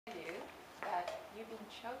you've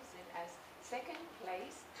been chosen as second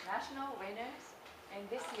place national winners in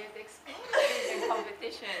this year's ExploraVision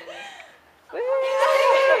competition. So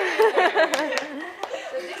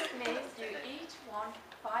this means you each won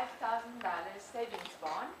 $5,000 savings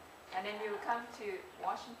bond, and then you come to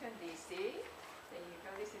Washington, D.C. There you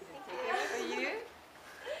go, this is a ticket for you.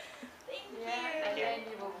 Thank you. And then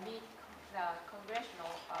you will meet the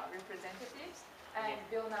congressional representatives and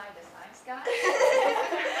Bill Nye the Science Guy.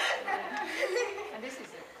 And this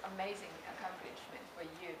is an amazing accomplishment for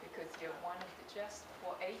you because you're one of the just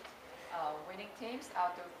 8 winning teams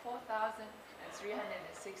out of 4,364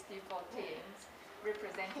 teams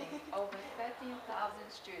representing over 13,000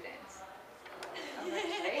 students.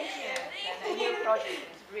 Congratulations. And your project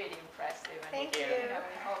is really impressive. And Thank you.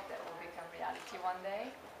 We hope that will become reality one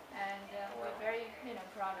day. And we're very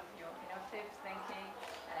proud of your innovative thinking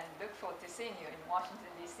and look forward to seeing you in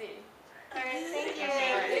Washington, D.C. All right, thank you.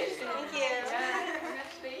 Thank you. Thank you. Yeah,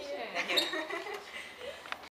 congratulations.